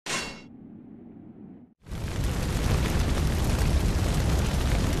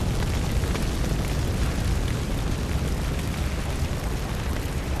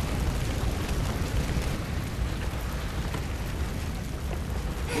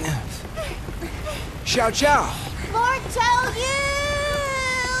Xiao Qiao! Lord Xiao Qiao!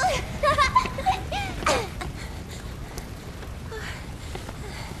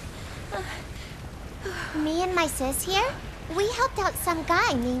 Me and my sis here, we helped out some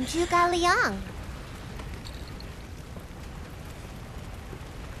guy named Zhuge Liang.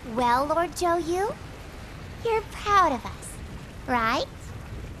 Well, Lord Zhou Yu, you're proud of us, right?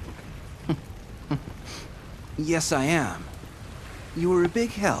 Yes, I am. You were a big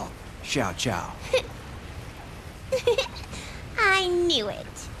help, Xiao Qiao. I knew it.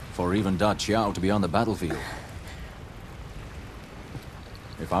 For even Da Qiao to be on the battlefield.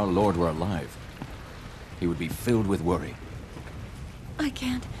 If our lord were alive, he would be filled with worry. I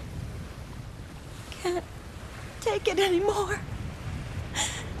can't take it anymore.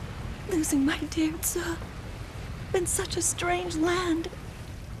 Losing my dear Tzu in such a strange land.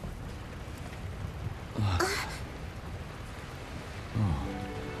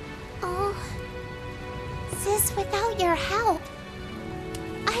 Oh, sis, without your help,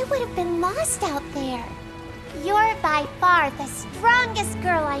 I would have been lost out there. You're by far the strongest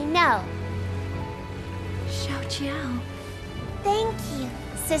girl I know. Xiao Qiao. Thank you,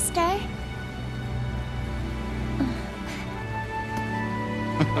 sister.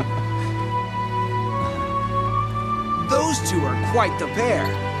 Those two are quite the pair.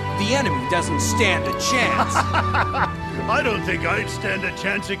 The enemy doesn't stand a chance. I don't think I'd stand a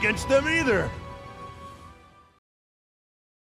chance against them either.